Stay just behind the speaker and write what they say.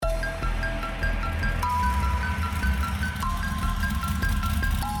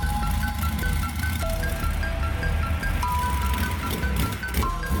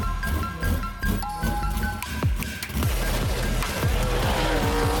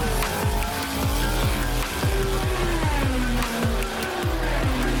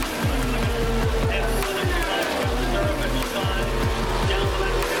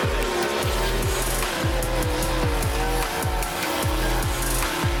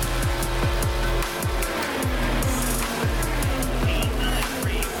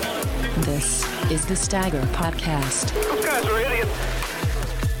is the Stagger Podcast. Those guys are idiots.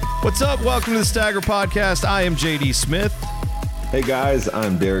 What's up? Welcome to the Stagger Podcast. I am JD Smith. Hey guys,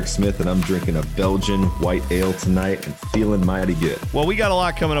 I'm Derek Smith, and I'm drinking a Belgian white ale tonight and feeling mighty good. Well, we got a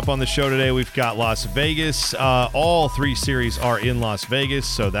lot coming up on the show today. We've got Las Vegas. All three series are in Las Vegas,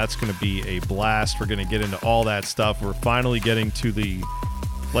 so that's going to be a blast. We're going to get into all that stuff. We're finally getting to the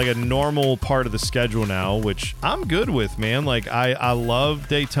a normal part of the schedule now, which I'm good with, man. I love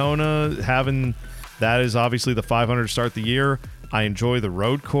Daytona. Having that is obviously the 500 to start the year. I enjoy the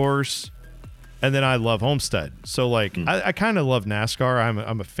road course. And then I love Homestead. So, I kind of love NASCAR.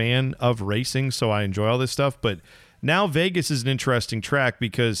 I'm a fan of racing, so I enjoy all this stuff. But now Vegas is an interesting track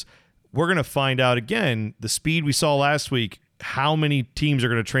because we're going to find out, again, the speed we saw last week, how many teams are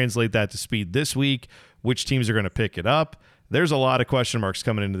going to translate that to speed this week, which teams are going to pick it up. There's a lot of question marks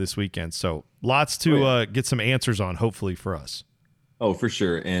coming into this weekend. So, lots to get some answers on, hopefully, for us. Oh, for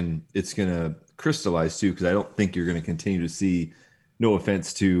sure. And it's going to crystallize, too, because I don't think you're going to continue to see, no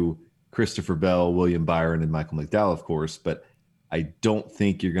offense to Christopher Bell, William Byron, and Michael McDowell, of course, but I don't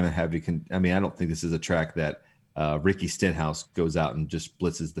think you're going to have I don't think this is a track that Ricky Stenhouse goes out and just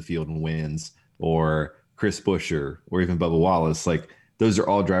blitzes the field and wins, or Chris Buescher, or even Bubba Wallace. Those are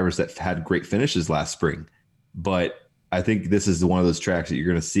all drivers that had great finishes last spring. But I think this is one of those tracks that you're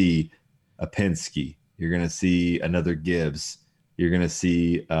going to see a Penske, you're going to see another Gibbs, you're going to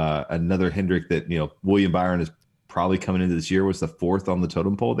see another Hendrick that, William Byron is probably coming into this year, was the fourth on the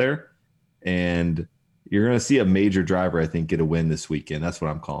totem pole there. And you're going to see a major driver, I think, get a win this weekend. That's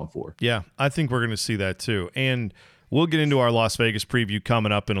what I'm calling for. Yeah, I think we're going to see that too. And we'll get into our Las Vegas preview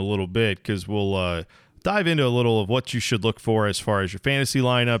coming up in a little bit because we'll dive into a little of what you should look for as far as your fantasy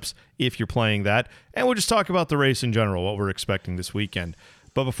lineups if you're playing that. And we'll just talk about the race in general, what we're expecting this weekend.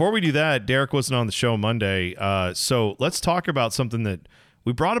 But before we do that, Derek wasn't on the show Monday. So let's talk about something that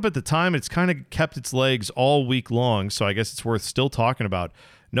we brought up at the time. It's kind of kept its legs all week long, so I guess it's worth still talking about.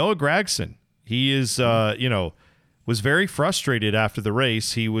 Noah Gragson, he is, was very frustrated after the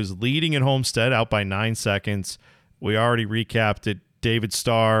race. He was leading in Homestead out by 9 seconds. We already recapped it. David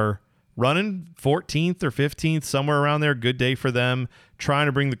Starr running 14th or 15th, somewhere around there. Good day for them. Trying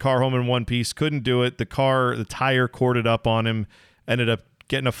to bring the car home in one piece. Couldn't do it. The tire corded up on him. Ended up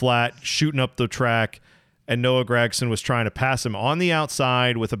getting a flat, shooting up the track. And Noah Gragson was trying to pass him on the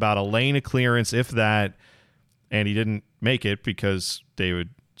outside with about a lane of clearance, if that. And he didn't make it because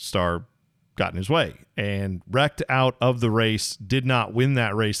David Starr got in his way and wrecked out of the race, did not win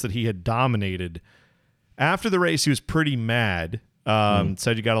that race that he had dominated. After the race, he was pretty mad.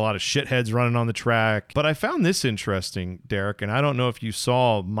 Said you got a lot of shitheads running on the track. But I found this interesting, Derek, and I don't know if you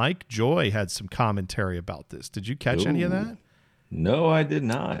saw, Mike Joy had some commentary about this. Did you catch any of that? No, I did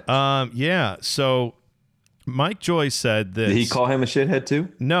not. Yeah, so Mike Joy said this. Did he call him a shithead too?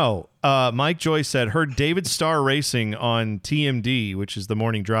 No. Mike Joy said, heard David Starr racing on TMD, which is the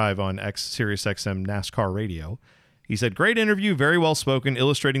morning drive on Sirius XM NASCAR radio. He said, great interview, very well spoken,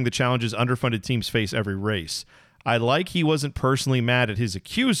 illustrating the challenges underfunded teams face every race. I like he wasn't personally mad at his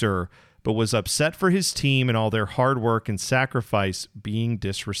accuser, but was upset for his team and all their hard work and sacrifice being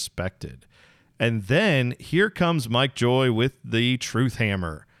disrespected. And then here comes Mike Joy with the truth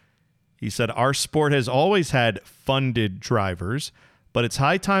hammer. He said, our sport has always had funded drivers, but it's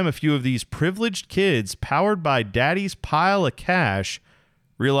high time a few of these privileged kids powered by daddy's pile of cash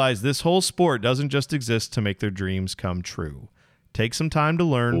realize this whole sport doesn't just exist to make their dreams come true. Take some time to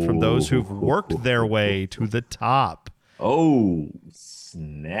learn from those who've worked their way to the top. Oh,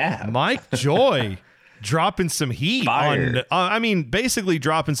 snap. Mike Joy dropping some heat on, basically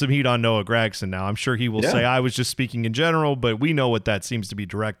dropping some heat on Noah Gragson now. I'm sure he will say I was just speaking in general, but we know what that seems to be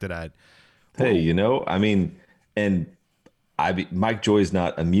directed at. Hey, Mike Joy's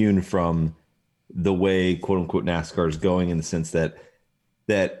not immune from the way quote unquote NASCAR is going, in the sense that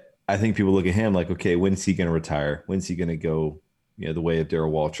I think people look at him like, okay, when's he going to retire? When's he going to go, the way of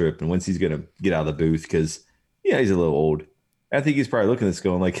Darrell Waltrip, and when's he's going to get out of the booth? Because he's a little old. I think he's probably looking at this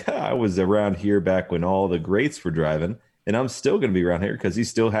going like, I was around here back when all the greats were driving, and I'm still going to be around here because he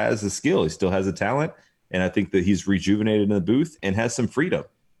still has the skill. He still has the talent. And I think that he's rejuvenated in the booth and has some freedom,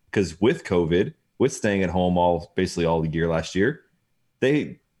 because with COVID, with staying at home basically all the year last year,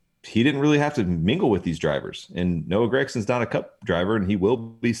 he didn't really have to mingle with these drivers. And Noah Gragson's not a cup driver, and he will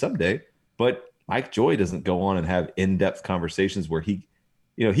be someday. But Mike Joy doesn't go on and have in-depth conversations where he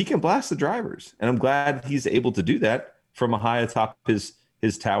can blast the drivers. And I'm glad he's able to do that from a high atop his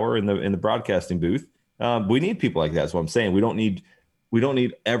tower in the broadcasting booth. We need people like that. That's what I'm saying. We don't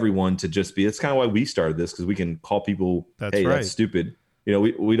need everyone to just be. That's kind of why we started this, because we can call people, that's stupid.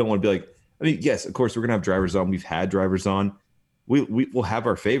 We don't want to be like, yes, of course we're gonna have drivers on. We've had drivers on. we will have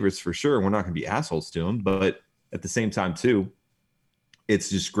our favorites for sure. We're not going to be assholes to them, but at the same time too, it's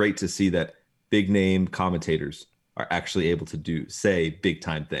just great to see that big name commentators are actually able to say big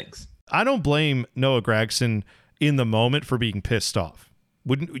time things. I don't blame Noah Gragson in the moment for being pissed off.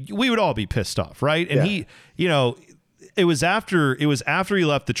 We would all be pissed off, right? And he, it was after he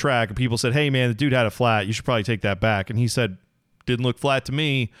left the track and people said, "Hey man, the dude had a flat. You should probably take that back." And he said, "Didn't look flat to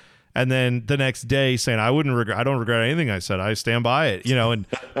me." And then the next day saying, I don't regret anything I said. I stand by it, and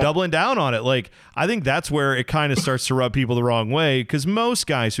doubling down on it. Like, I think that's where it kind of starts to rub people the wrong way, because most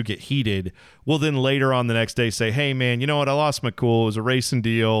guys who get heated will then later on the next day say, "Hey man, you know what? I lost my cool. It was a racing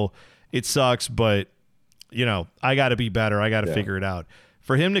deal. It sucks, but I got to be better. I got to figure it out."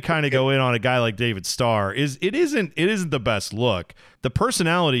 For him to kind of go in on a guy like David Starr it isn't the best look. The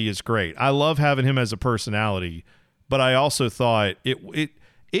personality is great. I love having him as a personality, but I also thought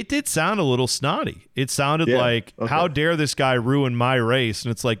it did sound a little snotty. It sounded like, how dare this guy ruin my race?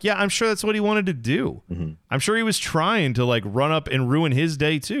 And it's like, yeah, I'm sure that's what he wanted to do. Mm-hmm. I'm sure he was trying to like run up and ruin his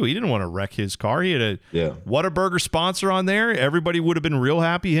day too. He didn't want to wreck his car. He had a Whataburger sponsor on there. Everybody would have been real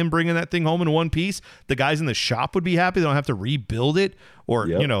happy him bringing that thing home in one piece. The guys in the shop would be happy. They don't have to rebuild it or,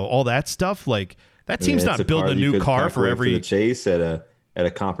 all that stuff. Like, that team's not building a new car for every the chase at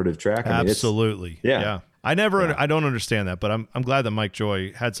a competitive track. Absolutely. Yeah. I don't understand that, but I'm glad that Mike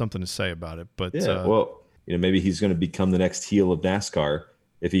Joy had something to say about it. But maybe he's going to become the next heel of NASCAR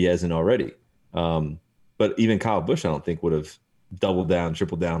if he hasn't already. But even Kyle Busch, I don't think would have doubled down,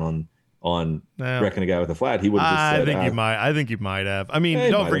 tripled down on wrecking a guy with a flat. He would have just said, I think he might have. I mean,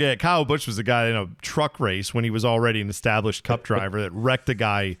 don't forget, Kyle Busch was a guy in a truck race when he was already an established Cup driver that wrecked a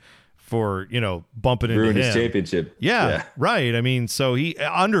guy for bumping into him. Ruined his championship. Yeah, right. I mean, so he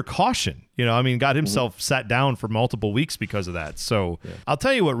under caution, got himself sat down for multiple weeks because of that. So I'll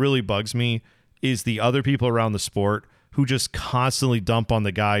tell you what really bugs me is the other people around the sport who just constantly dump on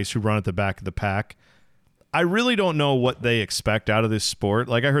the guys who run at the back of the pack. I really don't know what they expect out of this sport.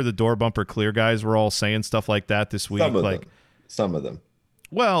 Like, I heard the door bumper clear guys were all saying stuff like that this week. Some of them.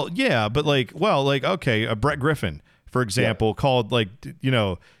 Well, yeah, but okay, Brett Griffin, for example, called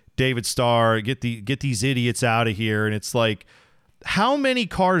David Starr, get these idiots out of here. And it's like, how many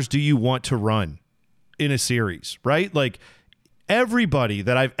cars do you want to run in a series, right? Like, everybody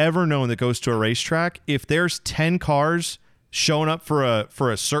that I've ever known that goes to a racetrack, if there's 10 cars showing up for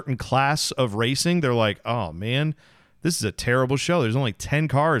a certain class of racing, they're like, oh man, this is a terrible show. There's only 10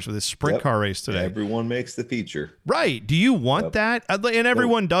 cars for this sprint car race today. Everyone makes the feature. Right. Do you want that? And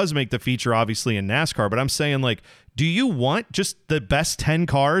everyone does make the feature, obviously, in NASCAR, but I'm saying, like, do you want just the best 10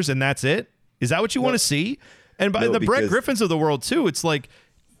 cars and that's it? Is that what you want to see? And by the Brett Griffins of the world too, it's like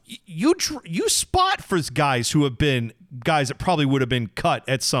you spot for guys who have been guys that probably would have been cut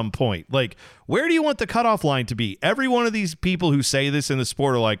at some point. Like, where do you want the cutoff line to be? Every one of these people who say this in the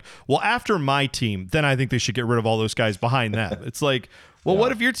sport are like, well, after my team, then I think they should get rid of all those guys behind them. It's like, well,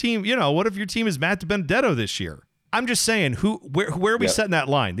 what if your team, what if your team is Matt DiBenedetto this year? I'm just saying, where are we setting that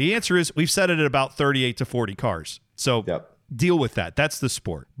line? The answer is we've set it at about 38 to 40 cars. So deal with that. That's the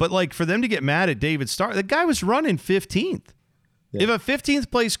sport. But like, for them to get mad at David Starr, the guy was running 15th. Yeah. If a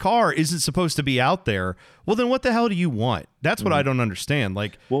 15th place car isn't supposed to be out there, well, then what the hell do you want? That's what I don't understand.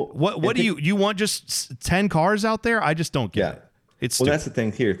 Like, what do you want? Just 10 cars out there? I just don't get it. It's stupid. That's the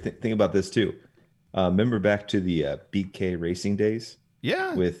thing here. Think about this too. Remember back to the BK Racing days?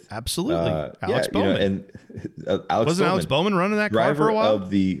 Yeah, with absolutely Alex Bowman. Alex Bowman running that car for a while? Of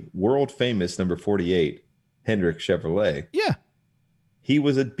the world famous number 48 Hendrick Chevrolet. Yeah, he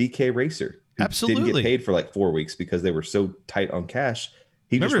was a BK racer. Absolutely, didn't get paid for like 4 weeks because they were so tight on cash.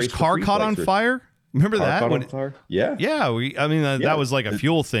 Remember his car caught on fire? Remember that? Yeah. That was like a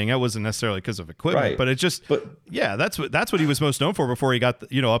fuel thing. That wasn't necessarily because of equipment, but it just. But that's what he was most known for before he got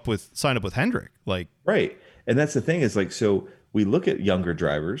signed up with Hendrick. Like, right, and that's the thing is like, so we look at younger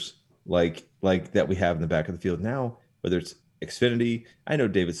drivers like that we have in the back of the field now, whether it's Xfinity. I know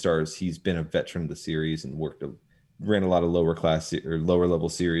David Starr's. He's been a veteran of the series and ran a lot of lower class or lower level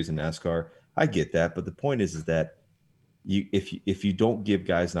series in NASCAR. I get that, but the point is that if you don't give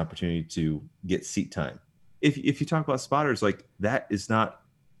guys an opportunity to get seat time, if you talk about spotters, like that is not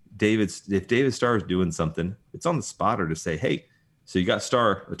David's. If David Starr is doing something, it's on the spotter to say, hey, so you got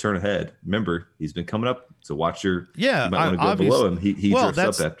Starr a turn ahead. Remember, he's been coming up, so watch your. Yeah, you might want to go below him. He drifts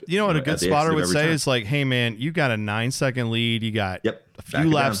up after. What a good spotter would say is like, hey man, you got a 9-second lead. You got a few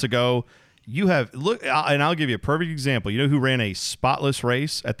laps to go. You have and I'll give you a perfect example. You know who ran a spotless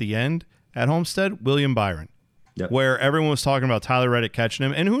race at the end at Homestead? William Byron. Where everyone was talking about Tyler Reddick catching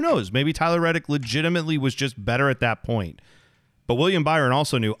him, and who knows, maybe Tyler Reddick legitimately was just better at that point. But William Byron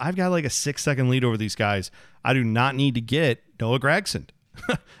also knew, I've got like a 6-second lead over these guys. I do not need to get Noah Gragson.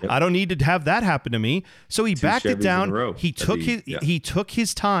 I don't need to have that happen to me. So he backed it down. He took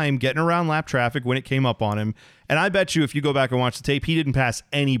his time getting around lap traffic when it came up on him. And I bet you if you go back and watch the tape, he didn't pass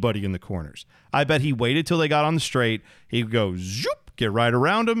anybody in the corners. I bet he waited till they got on the straight. He'd go zoop, get right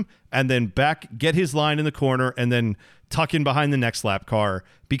around him, and then get his line in the corner, and then tuck in behind the next lap car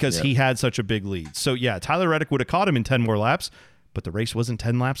because he had such a big lead. So yeah, Tyler Reddick would have caught him in 10 more laps, but the race wasn't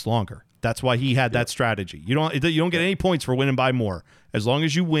 10 laps longer. That's why he had that strategy. You don't get any points for winning by more. As long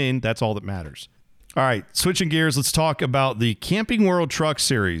as you win, that's all that matters. All right, switching gears, let's talk about the Camping World Truck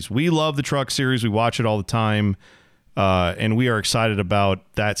Series. We love the Truck Series. We watch it all the time, and we are excited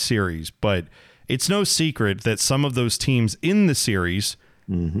about that series. But it's no secret that some of those teams in the series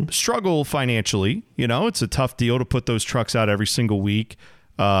struggle financially. You know, it's a tough deal to put those trucks out every single week.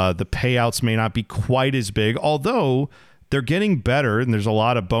 The payouts may not be quite as big, although they're getting better, and there's a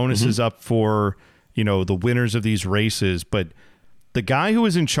lot of bonuses up for, the winners of these races. But the guy who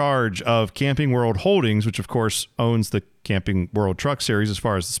is in charge of Camping World Holdings, which of course owns the Camping World Truck Series as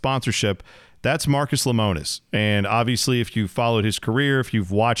far as the sponsorship, that's Marcus Lemonis. And obviously, if you've followed his career, if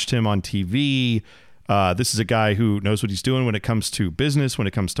you've watched him on TV, this is a guy who knows what he's doing when it comes to business, when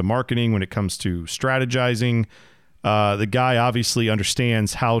it comes to marketing, when it comes to strategizing. The guy obviously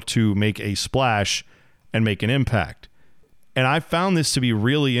understands how to make a splash and make an impact. And I found this to be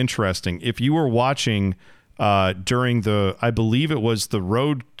really interesting. If you were watching during I believe it was the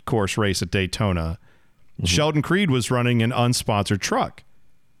road course race at Daytona, Sheldon Creed was running an unsponsored truck.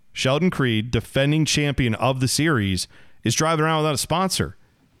 Sheldon Creed, defending champion of the series, is driving around without a sponsor.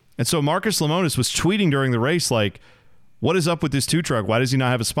 And so Marcus Lemonis was tweeting during the race like, what is up with this 2 truck? Why does he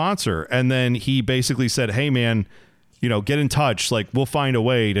not have a sponsor? And then he basically said, hey, man, get in touch. Like, we'll find a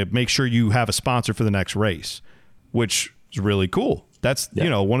way to make sure you have a sponsor for the next race, which is really cool. That's,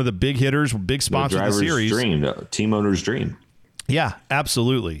 one of the big hitters, big sponsors of the series. Dream, team owner's dream. Yeah,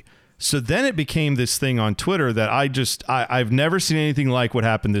 absolutely. So then it became this thing on Twitter that I've never seen anything like what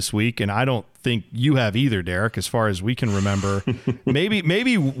happened this week, and I don't think you have either, Derek, as far as we can remember.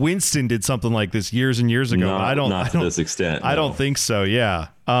 maybe Winston did something like this years and years ago. Not to this extent. I don't think so, yeah.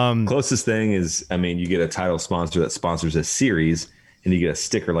 Closest thing is, you get a title sponsor that sponsors a series, and you get a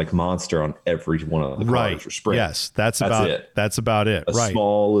sticker like Monster on every one of the cars for Sprint. Yes, that's about it. That's about it. A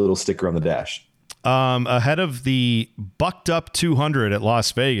small little sticker on the dash. Ahead of the Bucked Up 200 at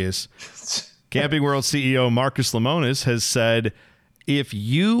Las Vegas, Camping World CEO Marcus Lemonis has said, if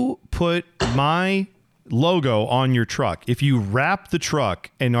you put my logo on your truck, if you wrap the truck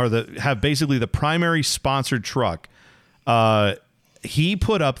and have basically the primary sponsored truck, he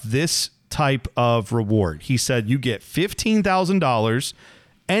put up this type of reward. He said you get $15,000.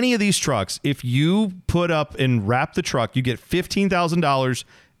 Any of these trucks, if you put up and wrap the truck, you get $15,000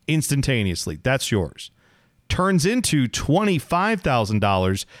 instantaneously. That's yours. Turns into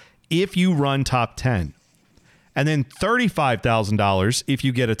 $25,000 if you run top 10. And then $35,000 if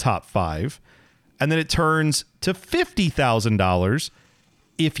you get a top 5. And then it turns to $50,000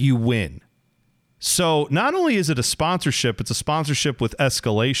 if you win. So not only is it a sponsorship, it's a sponsorship with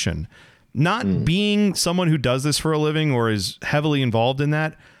escalation. Not being someone who does this for a living or is heavily involved in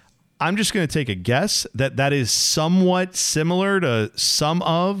that, I'm just going to take a guess that is somewhat similar to some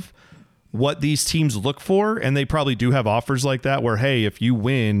of what these teams look for. And they probably do have offers like that where, hey, if you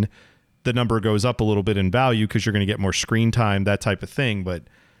win, the number goes up a little bit in value because you're going to get more screen time, that type of thing. But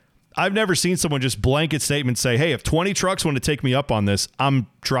I've never seen someone just blanket statement say, hey, if 20 trucks want to take me up on this, I'm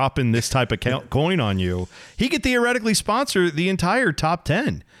dropping this type of coin on you. He could theoretically sponsor the entire top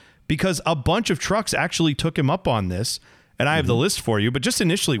 10 because a bunch of trucks actually took him up on this. And I have the list for you. But just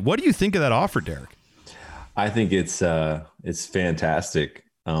initially, what do you think of that offer, Derek? I think it's fantastic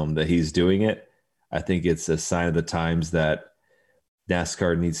that he's doing it. I think it's a sign of the times that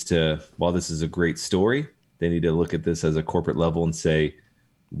NASCAR needs to, while this is a great story, they need to look at this as a corporate level and say,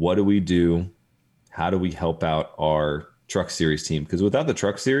 what do we do? How do we help out our truck series team? Because without the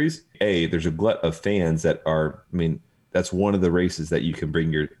truck series, there's a glut of fans that are, that's one of the races that you can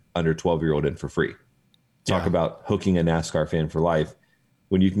bring your under 12-year-old in for free. Talk about hooking a NASCAR fan for life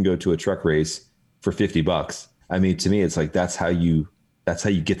when you can go to a truck race for $50. To me, it's like, that's how you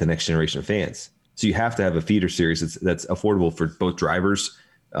get the next generation of fans. So you have to have a feeder series that's affordable for both drivers,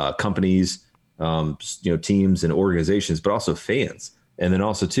 companies, teams and organizations, but also fans. And then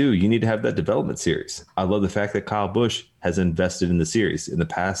also too, you need to have that development series. I love the fact that Kyle Busch has invested in the series. In the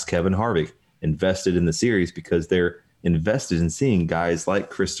past, Kevin Harvick invested in the series because they're invested in seeing guys like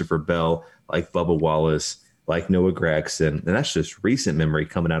Christopher Bell, like Bubba Wallace, like Noah Gragson. And that's just recent memory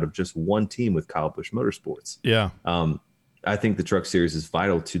coming out of just one team with Kyle Busch Motorsports. Yeah. I think the Truck Series is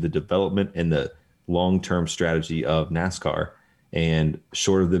vital to the development and the long-term strategy of NASCAR. And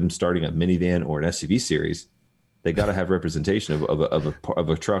short of them starting a minivan or an SUV series, they got to have representation of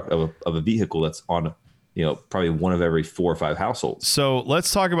a truck, of a vehicle that's on, probably one of every 4 or 5 households. So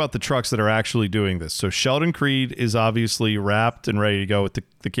let's talk about the trucks that are actually doing this. So Sheldon Creed is obviously wrapped and ready to go with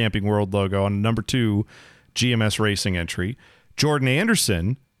the Camping World logo on number 2 GMS Racing entry. Jordan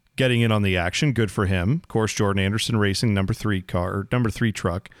Anderson getting in on the action. Good for him. Of course, Jordan Anderson Racing number 3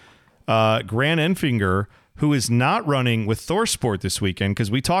 truck. Grant Enfinger, who is not running with ThorSport this weekend, because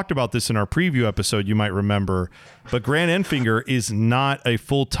we talked about this in our preview episode, you might remember. But Grant Enfinger is not a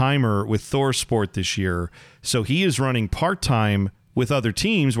full-timer with ThorSport this year, so he is running part-time with other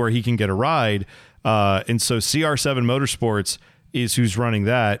teams where he can get a ride. And so CR7 Motorsports is who's running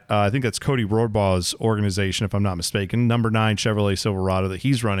that. I think that's Cody Rohrbaugh's organization, if I'm not mistaken. Number 9 Chevrolet Silverado that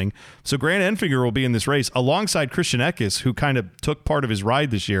he's running. So Grant Enfinger will be in this race alongside Christian Eckes, who kind of took part of his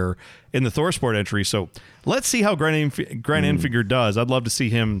ride this year in the ThorSport entry. So let's see how Grant Enfinger does. I'd love to see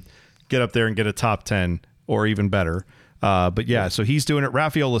him get up there and get a top 10 or even better. But yeah, so he's doing it.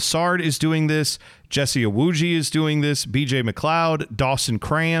 Raphael Lessard is doing this. Jesse Iwuji is doing this. BJ McLeod, Dawson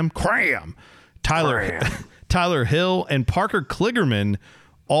Cram, Tyler Hill, and Parker Kligerman,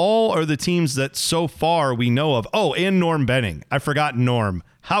 all are the teams that so far we know of. Oh, and Norm Benning. I forgot Norm.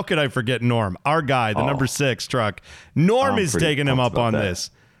 How could I forget Norm? Our guy, the number 6 truck. Norm is taking him up on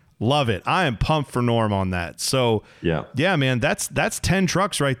this. Love it. I am pumped for Norm on that. So, yeah, man, that's 10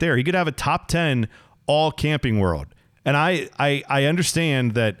 trucks right there. He could have a top 10 all Camping World. And I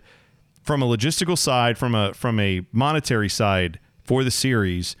understand that from a logistical side, from a monetary side for the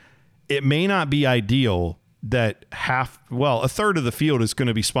series, it may not be ideal that a third of the field is going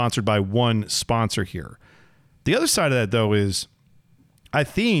to be sponsored by one sponsor here. The other side of that, though, is I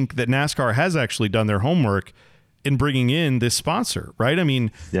think that NASCAR has actually done their homework in bringing in this sponsor, right? I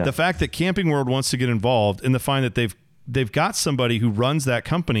mean, the fact that Camping World wants to get involved and the fact that they've got somebody who runs that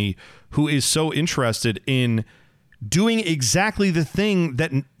company who is so interested in doing exactly the thing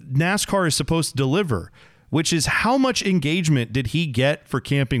that NASCAR is supposed to deliver, which is how much engagement did he get for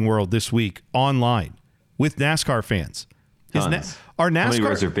Camping World this week online with NASCAR fans? How many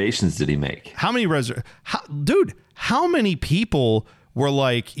reservations did he make? How many people were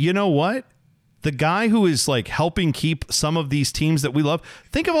like, you know what? The guy who is like helping keep some of these teams that we love.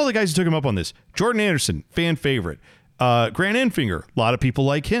 Think of all the guys who took him up on this. Jordan Anderson, fan favorite. Grant Enfinger, a lot of people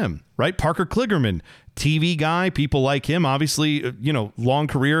like him, right? Parker Kligerman, TV guy, people like him. Obviously, long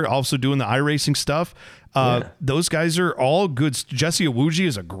career, also doing the iRacing stuff. Those guys are all good. Jesse Iwuji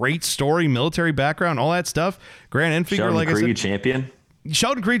is a great story, military background, all that stuff. Grant Enfinger, Sheldon like Creed, I said, champion.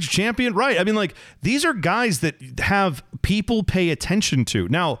 Sheldon Creed's champion, right? I mean, like, these are guys that have people pay attention to.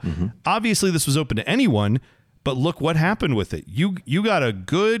 Now, obviously, this was open to anyone, but look what happened with it. You got a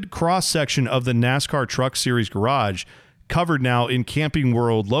good cross section of the NASCAR Truck Series garage covered now in Camping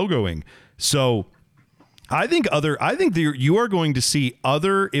World logoing. So I think you are going to see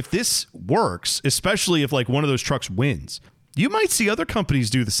if this works, especially if like one of those trucks wins, you might see other companies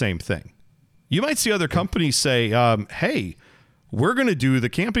do the same thing. You might see other companies say, hey, we're going to do the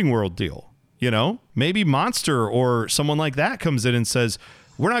Camping World deal. Maybe Monster or someone like that comes in and says,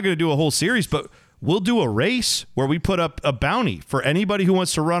 we're not going to do a whole series, but we'll do a race where we put up a bounty for anybody who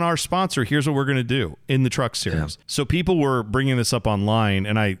wants to run our sponsor. Here's what we're going to do in the Truck Series. Yeah. So people were bringing this up online,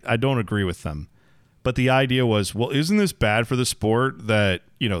 and I don't agree with them. But the idea was, well, isn't this bad for the sport that,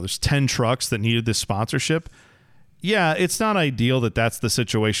 there's 10 trucks that needed this sponsorship? Yeah, it's not ideal that that's the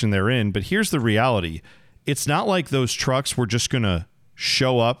situation they're in, but here's the reality. It's not like those trucks were just going to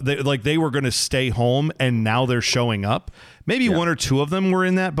show up. They were going to stay home, and now they're showing up. Maybe one or two of them were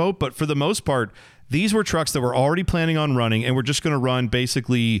in that boat, but for the most part, these were trucks that were already planning on running and were just going to run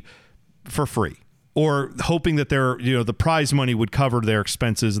basically for free, or hoping that the prize money would cover their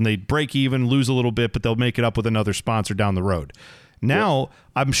expenses and they'd break even, lose a little bit, but they'll make it up with another sponsor down the road. Now,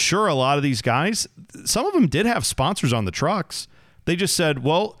 I'm sure a lot of these guys, some of them did have sponsors on the trucks. They just said,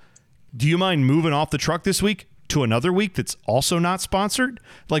 well, do you mind moving off the truck this week to another week that's also not sponsored?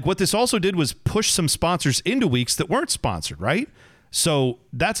 Like, what this also did was push some sponsors into weeks that weren't sponsored, right? So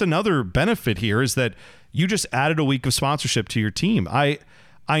that's another benefit here, is that you just added a week of sponsorship to your team. I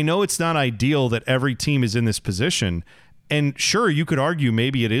know it's not ideal that every team is in this position, and sure, you could argue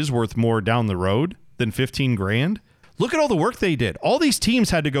maybe it is worth more down the road than $15,000. Look at all the work they did. All these teams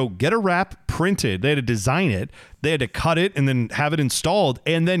had to go get a wrap printed. They had to design it. They had to cut it and then have it installed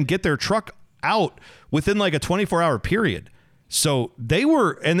and then get their truck out within like a 24-hour period. So they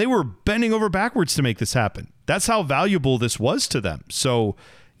were bending over backwards to make this happen. That's how valuable this was to them. So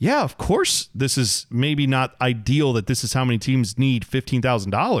yeah, of course, this is maybe not ideal that this is how many teams need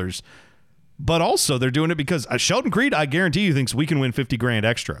 $15,000, but also they're doing it because Sheldon Creed, I guarantee you, thinks we can win $50,000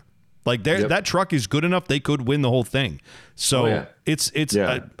 extra. Like that truck is good enough; they could win the whole thing. So it's.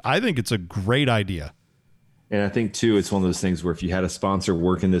 I think it's a great idea. And I think too, it's one of those things where if you had a sponsor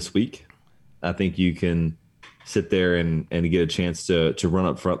working this week, I think you can sit there and get a chance to run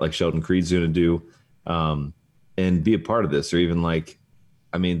up front like Sheldon Creed's going to do, and be a part of this, or even like,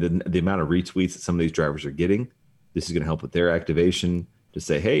 I mean, the amount of retweets that some of these drivers are getting, this is going to help with their activation to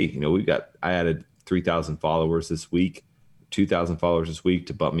say, hey, I added 3,000 followers this week, 2,000 followers this week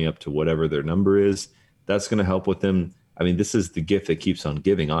to bump me up to whatever their number is. That's going to help with them. I mean, this is the gift that keeps on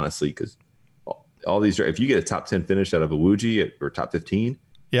giving, honestly, because all these, if you get a top 10 finish out of a Wuji or top 15,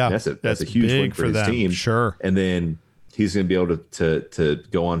 that's a huge win for his team. Sure. And then he's going to be able to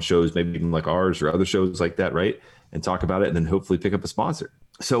go on shows, maybe even like ours or other shows like that, right? And talk about it, and then hopefully pick up a sponsor.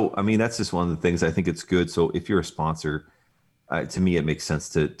 So, I mean, that's just one of the things I think it's good. So if you're a sponsor, to me, it makes sense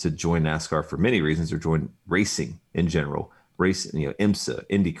to join NASCAR for many reasons, or join racing in general. Racing, IMSA,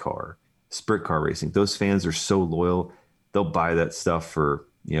 IndyCar, sprint car racing. Those fans are so loyal; they'll buy that stuff for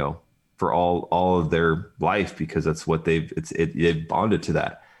all of their life, because that's what they've bonded to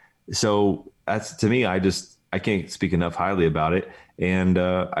that. So that's, to me, I can't speak enough highly about it, and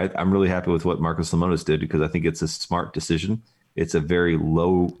I'm really happy with what Marcos Lemonis did, because I think it's a smart decision. It's a very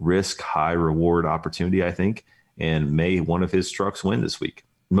low risk, high reward opportunity, I think, and may one of his trucks win this week.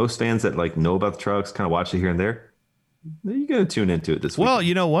 Most fans that know about the trucks, kind of watch it here and there, you're going to tune into it this week. Well,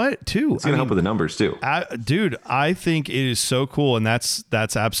 you know what, too? It's going to help with the numbers, too. Dude, I think it is so cool, and that's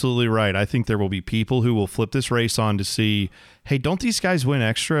absolutely right. I think there will be people who will flip this race on to see, hey, don't these guys win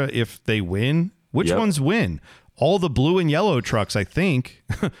extra if they win? Which ones win? All the blue and yellow trucks, I think.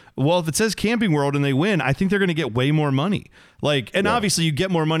 Well, if it says Camping World and they win, I think they're going to get way more money. Obviously you get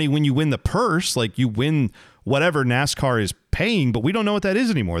more money when you win the purse. Like, you win whatever NASCAR is paying, but we don't know what that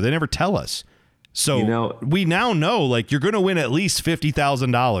is anymore. They never tell us. So we now know, you're going to win at least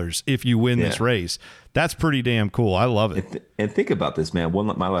 $50,000 if you win this race. That's pretty damn cool. I love it. And think about this, man.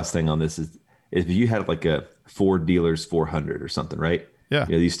 My last thing on this is if you had like a Ford Dealers 400 or something, right? Yeah.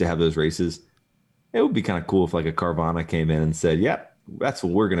 They used to have those races. It would be kind of cool if like a Carvana came in and said, yeah, that's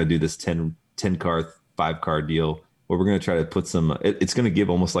what we're going to do, this 10 car, 5 car deal, where we're going to try to put some, it's going to give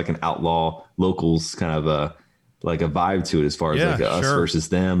almost like an outlaw locals kind of a vibe to it, as far as us versus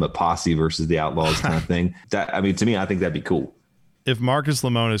them, a posse versus the outlaws kind of thing. To me, I think that'd be cool. If Marcus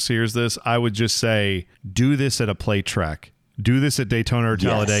Lemonis hears this, I would just say, do this at a plate track. Do this at Daytona or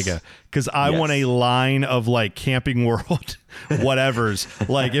Talladega, because I want a line of Camping World whatevers.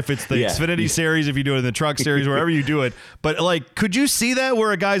 If it's the Xfinity series, if you do it in the truck series, wherever you do it. But could you see that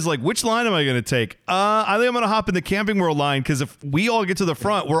where a guy's like, which line am I going to take? I think I'm going to hop in the Camping World line, because if we all get to the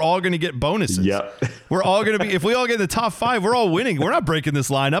front, we're all going to get bonuses. Yep. We're all going to be, if we all get in the top 5, we're all winning. We're not breaking this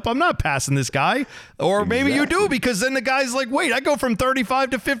lineup. I'm not passing this guy. Or maybe you do, because then the guy's like, wait, I go from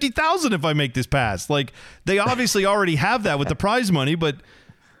 35 to 50,000 if I make this pass. They obviously already have that with the prize money, but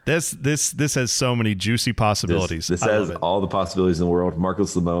this has so many juicy possibilities. This has all the possibilities in the world.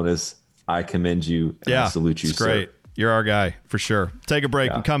 Marcos Lemonis, I commend you. And I salute you, it's great. Sir. You're our guy for sure. Take a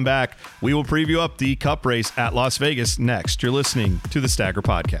break and come back. We will preview up the Cup race at Las Vegas next. You're listening to the Stagger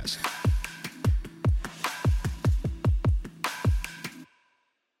Podcast.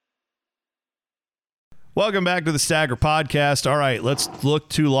 Welcome back to the Stagger Podcast. All right, let's look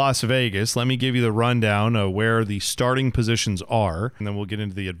to Las Vegas. Let me give you the rundown of where the starting positions are, and then we'll get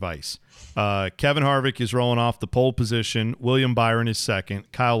into the advice. Kevin Harvick is rolling off the pole position. William Byron is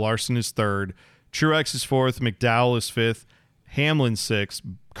second. Kyle Larson is third. Truex is fourth. McDowell is fifth. Hamlin sixth.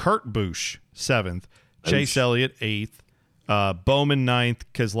 Kurt Busch seventh. Chase Elliott eighth. Bowman ninth.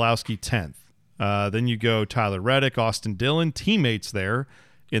 Keselowski 10th. Then you go Tyler Reddick, Austin Dillon, teammates there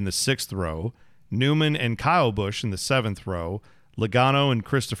in the 6th row. Newman and Kyle Busch in the 7th row. Logano and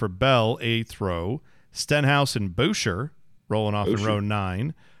Christopher Bell, 8th row. Stenhouse and Boucher rolling off in row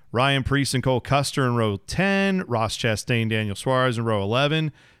 9. Ryan Preece and Cole Custer in row 10. Ross Chastain, Daniel Suarez in row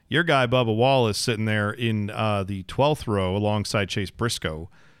 11. Your guy, Bubba Wallace, sitting there in the 12th row alongside Chase Briscoe.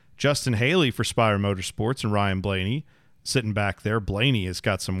 Justin Haley for Spire Motorsports and Ryan Blaney sitting back there. Blaney has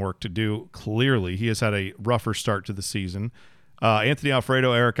got some work to do, clearly. He has had a rougher start to the season. Anthony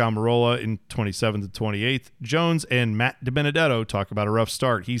Alfredo, Eric Almirola in 27th to 28th. Jones and Matt DiBenedetto, talk about a rough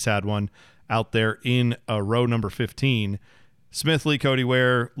start. He's had one out there in row number 15. Smithley, Cody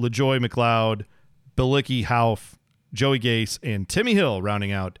Ware, LaJoy McLeod, Bilicki, Hauff, Joey Gase, and Timmy Hill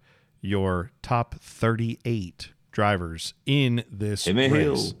rounding out your top 38 drivers in this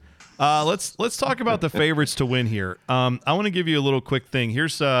race. Let's talk about the favorites to win here. I want to give you a little quick thing.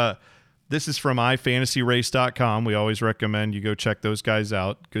 Here's this is from ifantasyrace.com. We always recommend you go check those guys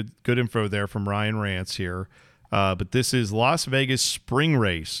out. Good info there from Ryan Rance here. But this is Las Vegas Spring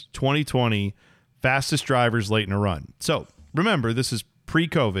Race 2020, fastest drivers late in a run. So remember, this is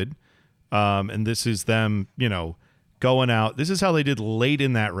pre-COVID, and this is them, going out. This is how they did late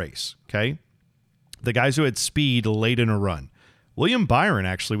in that race, okay? The guys who had speed late in a run. William Byron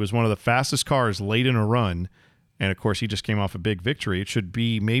actually was one of the fastest cars late in a run, and of course he just came off a big victory. It should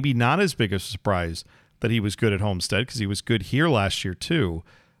be maybe not as big a surprise that he was good at Homestead, because he was good here last year too,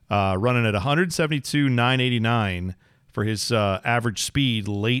 running at 172,989 for his average speed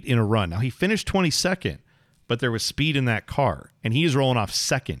late in a run. Now he finished 22nd, but there was speed in that car, and he is rolling off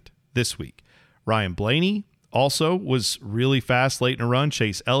second this week. Ryan Blaney also was really fast late in a run.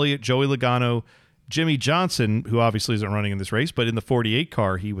 Chase Elliott, Joey Logano, Jimmy Johnson, who obviously isn't running in this race, but in the 48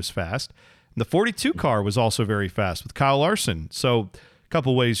 car, he was fast. And the 42 car was also very fast with Kyle Larson. So a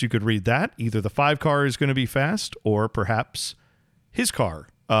couple ways you could read that. Either the 5 car is going to be fast, or perhaps his car,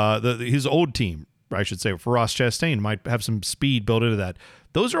 his old team, I should say, for Ross Chastain, might have some speed built into that.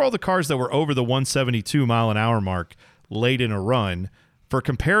 Those are all the cars that were over the 172 mile an hour mark late in a run. For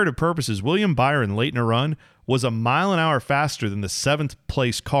comparative purposes, William Byron late in a run was a mile an hour faster than the 7th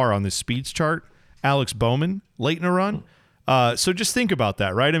place car on the speeds chart, Alex Bowman, late in a run. So just think about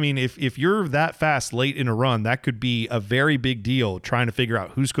that, right? I mean, if you're that fast late in a run, that could be a very big deal trying to figure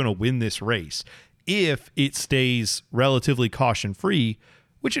out who's going to win this race if it stays relatively caution-free,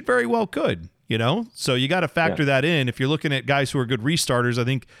 which it very well could, So you got to factor that in. If you're looking at guys who are good restarters, I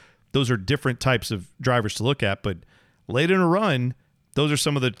think those are different types of drivers to look at. But late in a run, those are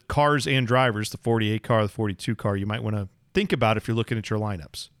some of the cars and drivers, the 48 car, the 42 car, you might want to think about if you're looking at your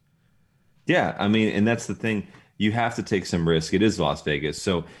lineups. Yeah, I mean, and that's the thing. You have to take some risk. It is Las Vegas.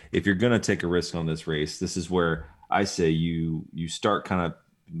 So if you're going to take a risk on this race, this is where I say you start kind of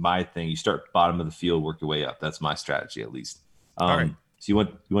my thing. You start bottom of the field, work your way up. That's my strategy, at least. All right. So you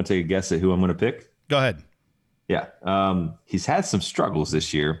want to take a guess at who I'm going to pick? Go ahead. Yeah. He's had some struggles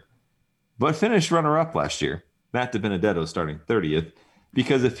this year, but finished runner-up last year. Matt DiBenedetto starting 30th,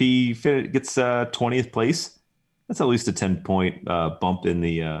 because if he gets 20th place, that's at least a 10-point bump in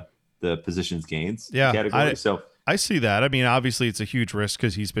the positions gains category. I see that. I mean, obviously it's a huge risk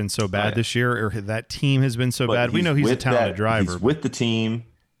because he's been so bad this year, or that team has been so bad. We know he's a talented driver. He's with the team.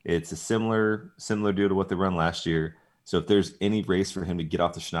 It's a similar deal to what they run last year. So if there's any race for him to get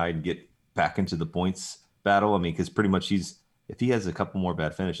off the schneid and get back into the points battle, I mean, because pretty much if he has a couple more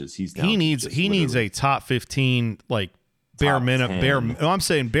bad finishes, he's down. He needs a top 15, like bare minimum. I'm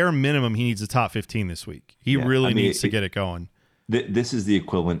saying bare minimum. He needs a top 15 this week. He really needs to get it going. This is the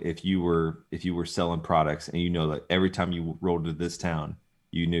equivalent if you were selling products and that every time you rolled to this town,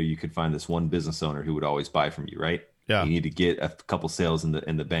 you knew you could find this one business owner who would always buy from you, right? Yeah. You need to get a couple sales in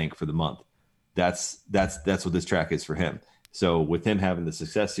the bank for the month. That's what this track is for him. So with him having the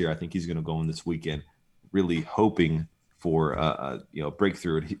success here, I think he's going to go in this weekend really hoping for a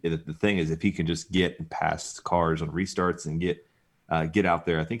breakthrough. The thing is, if he can just get past cars on restarts and get out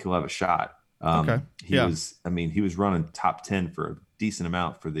there, I think he'll have a shot. He was running top 10 for a decent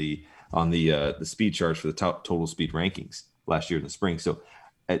amount on the speed charts for the top total speed rankings last year in the spring. So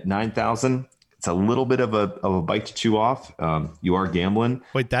at 9,000, it's a little bit of a bite to chew off. You are gambling.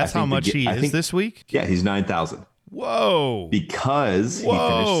 Wait, that's how much he is this week? Yeah, he's 9,000. Whoa! Because he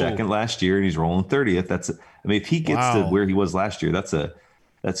finished second last year and he's rolling 30th. If he gets to where he was last year, that's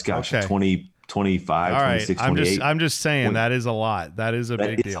 20. 25, all right. 26, 28. I'm just saying that is a lot. That is a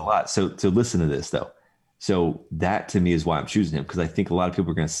big deal. A lot. So to listen to this though. So that to me is why I'm choosing him, because I think a lot of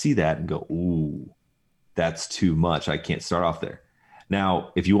people are going to see that and go, "Ooh, that's too much. I can't start off there."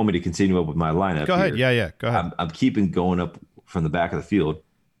 Now, if you want me to continue up with my lineup, go ahead. Yeah. Go ahead. I'm keeping going up from the back of the field,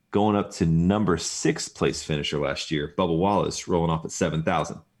 going up to number 6th place finisher last year, Bubba Wallace, rolling off at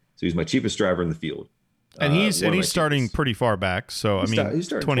 7,000. So he's my cheapest driver in the field. And he's starting pretty far back. So he's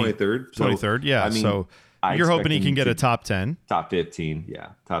starting 23rd. 23rd, yeah. So you're hoping he can get a top 10, top 15,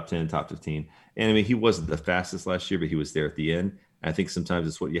 yeah, top 10, top 15. And he wasn't the fastest last year, but he was there at the end. And I think sometimes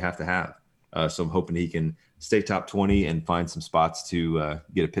it's what you have to have. So I'm hoping he can stay top 20 and find some spots to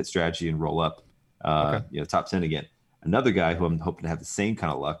get a pit strategy and roll up, top 10 again. Another guy who I'm hoping to have the same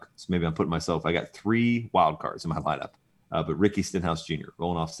kind of luck. So maybe I'm putting I got 3 wild cards in my lineup, but Ricky Stenhouse Jr.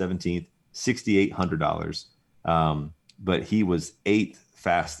 rolling off 17th. $6,800, but he was 8th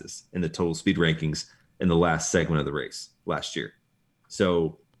fastest in the total speed rankings in the last segment of the race last year.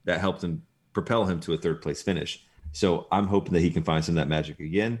 So that helped him propel him to a 3rd place finish. So I'm hoping that he can find some of that magic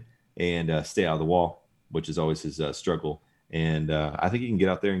again and stay out of the wall, which is always his struggle. and I think he can get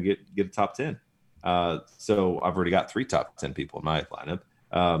out there and get a top 10. So I've already got 3 top 10 people in my lineup,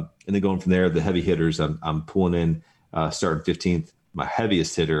 and then going from there, the heavy hitters, I'm pulling in starting 15th. My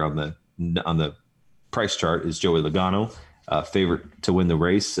heaviest hitter on the price chart is Joey Logano, favorite to win the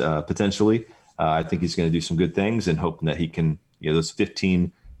race potentially. I think he's going to do some good things, and hoping that he can, those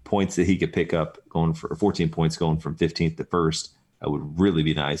 15 points that he could pick up or 14 points going from 15th to first would really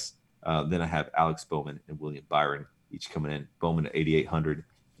be nice. Then I have Alex Bowman and William Byron each coming in. Bowman at 8,800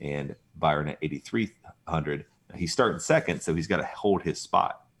 and Byron at 8,300. He's starting second, so he's got to hold his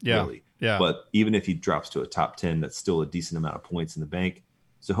spot. Yeah. Really. Yeah. But even if he drops to a top 10, that's still a decent amount of points in the bank.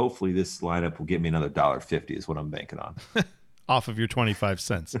 So hopefully this lineup will get me another $1.50 is what I'm banking on. Off of your 25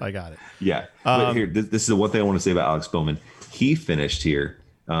 cents. I got it. Yeah. But here, this is the one thing I want to say about Alex Bowman. He finished here.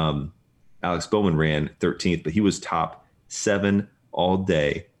 Alex Bowman ran 13th, but he was top 7 all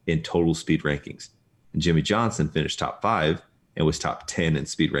day in total speed rankings. And Jimmy Johnson finished top 5 and was top 10 in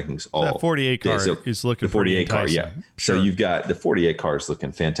speed rankings all That 48 car day. So is looking the 48 car, enticing. yeah. Sure. So you've got the 48 cars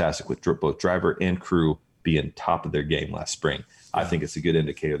looking fantastic with both driver and crew being top of their game last spring. I think it's a good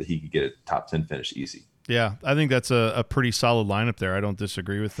indicator that he could get a top 10 finish easy. Yeah, I think that's a pretty solid lineup there. I don't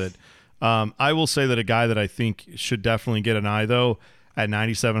disagree with it. I will say that a guy that I think should definitely get an eye, though, at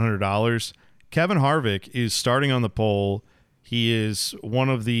 $9,700, Kevin Harvick is starting on the pole. He is one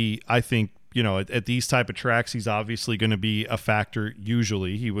of the, I think, at these type of tracks, he's obviously going to be a factor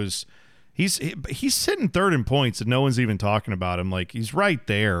usually. He's sitting third in points and no one's even talking about him. Like, he's right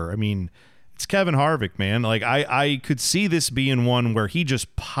there. I mean, it's Kevin Harvick, man. Like, I could see this being one where he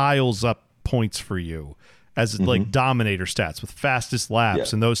just piles up points for you as like dominator stats with fastest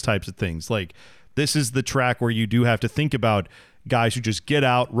laps and those types of things. Like, this is the track where you do have to think about guys who just get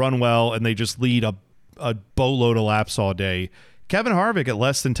out, run well, and they just lead a boatload of laps all day. Kevin Harvick at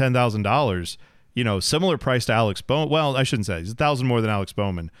less than $10,000, similar price to Alex Bowman. Well, I shouldn't say he's $1,000 more than Alex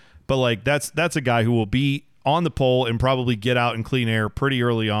Bowman, but like that's a guy who will be on the pole and probably get out in clean air pretty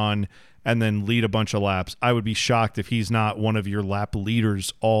early on and then lead a bunch of laps. I would be shocked if he's not one of your lap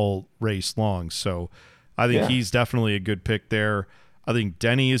leaders all race long. So I think he's definitely a good pick there. I think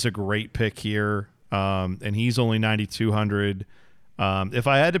Denny is a great pick here, and he's only 9,200. If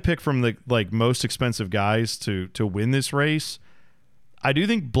I had to pick from the most expensive guys to win this race, I do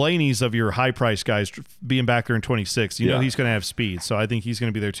think Blaney's of your high price guys being back there in 26. You know he's going to have speed, so I think he's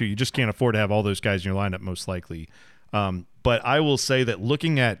going to be there too. You just can't afford to have all those guys in your lineup, most likely. But I will say that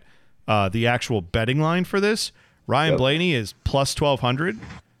looking at the actual betting line for this, Ryan Blaney is plus 1,200.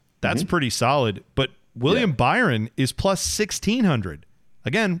 That's pretty solid. But William Byron is plus 1,600.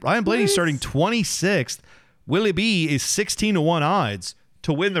 Again, Ryan Blaney's starting 26th. Willie B is 16-1 odds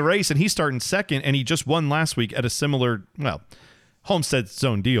to win the race, and he's starting second, and he just won last week at a similar, Homestead's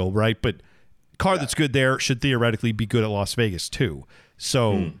own deal, right? But car that's good there should theoretically be good at Las Vegas too.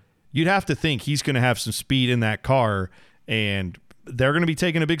 So you'd have to think he's going to have some speed in that car, and they're going to be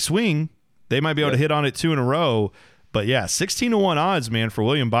taking a big swing. They might be able to hit on it 2 in a row. But yeah, 16-1 odds, man, for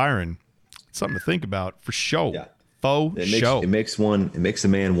William Byron. Something to think about for sure. Yeah. It makes a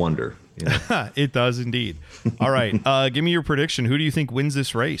man wonder. It does indeed. All right. Give me your prediction. Who do you think wins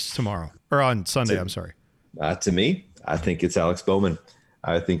this race tomorrow? Or on Sunday, I'm sorry. To me, I think it's Alex Bowman.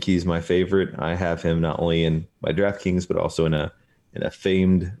 I think he's my favorite. I have him not only in my DraftKings, but also in a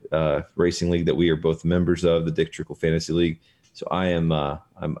famed racing league that we are both members of, the Dick Trickle Fantasy League. So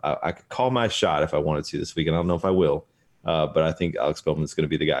I could call my shot if I wanted to this week, and I don't know if I will, but I think Alex Bowman is going to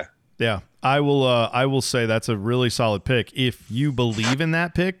be the guy. Yeah, I will say that's a really solid pick. If you believe in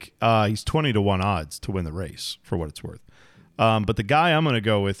that pick, he's 20-1 odds to win the race for what it's worth. But the guy I'm going to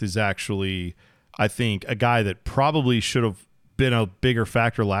go with is actually, I think, a guy that probably should have been a bigger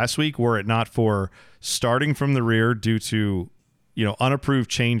factor last week were it not for starting from the rear due to, unapproved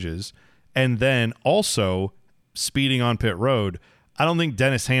changes, and then also speeding on pit road. I don't think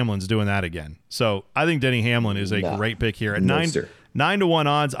Dennis Hamlin's doing that again. So I think Denny Hamlin is a great pick here at 9-1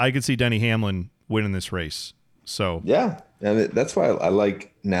 odds. I could see Denny Hamlin winning this race. So yeah, and that's why I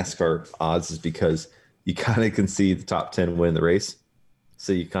like NASCAR odds, is because you kind of can see the top 10 win the race.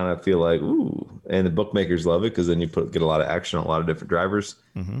 So you kind of feel like, ooh, and the bookmakers love it because then you get a lot of action on a lot of different drivers.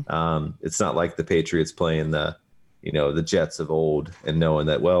 It's not like the Patriots playing the Jets of old and knowing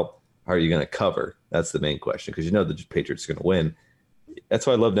that, well, how are you going to cover? That's the main question, because the Patriots are going to win. That's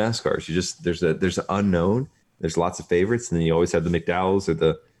why I love NASCAR. There's an unknown. There's lots of favorites, and then you always have the McDowells or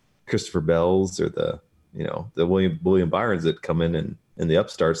the Christopher Bells or the William Byrons that come in and the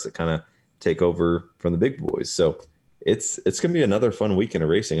upstarts that kind of take over from the big boys. So it's going to be another fun weekend of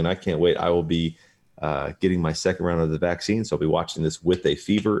racing, and I can't wait. I will be getting my second round of the vaccine. So I'll be watching this with a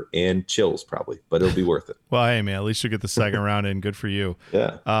fever and chills probably, but it'll be worth it. Well, hey, man, at least you'll get the second round in. Good for you.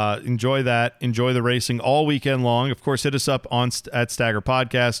 Yeah. Enjoy that. Enjoy the racing all weekend long. Of course, hit us up at Stagger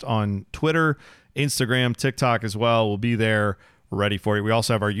Podcast on Twitter, Instagram, TikTok as well. We'll be there ready for you. We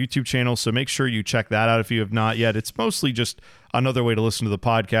also have our YouTube channel, so make sure you check that out if you have not yet. It's mostly just another way to listen to the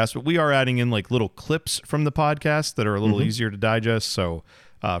podcast, but we are adding in like little clips from the podcast that are a little easier to digest. So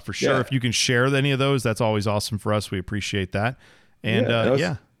for sure, if you can share any of those, that's always awesome for us. We appreciate that. And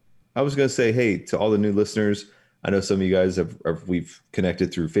I was going to say, hey, to all the new listeners, I know some of you guys we've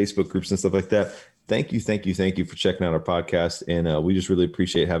connected through Facebook groups and stuff like that. Thank you for checking out our podcast. And we just really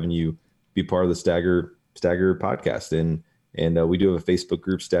appreciate having you be part of the Stagger podcast. And we do have a Facebook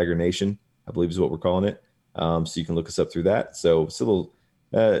group, Stagger Nation, I believe is what we're calling it. So you can look us up through that. So it's a little,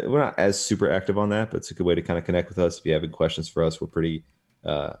 we're not as super active on that, but it's a good way to kind of connect with us. If you have any questions for us, we're pretty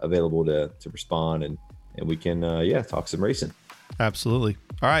available to respond, and we can talk some racing. Absolutely.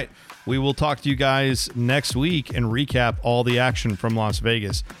 All right, we will talk to you guys next week and recap all the action from Las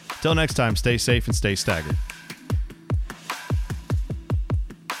Vegas. Till next time, stay safe and stay staggered.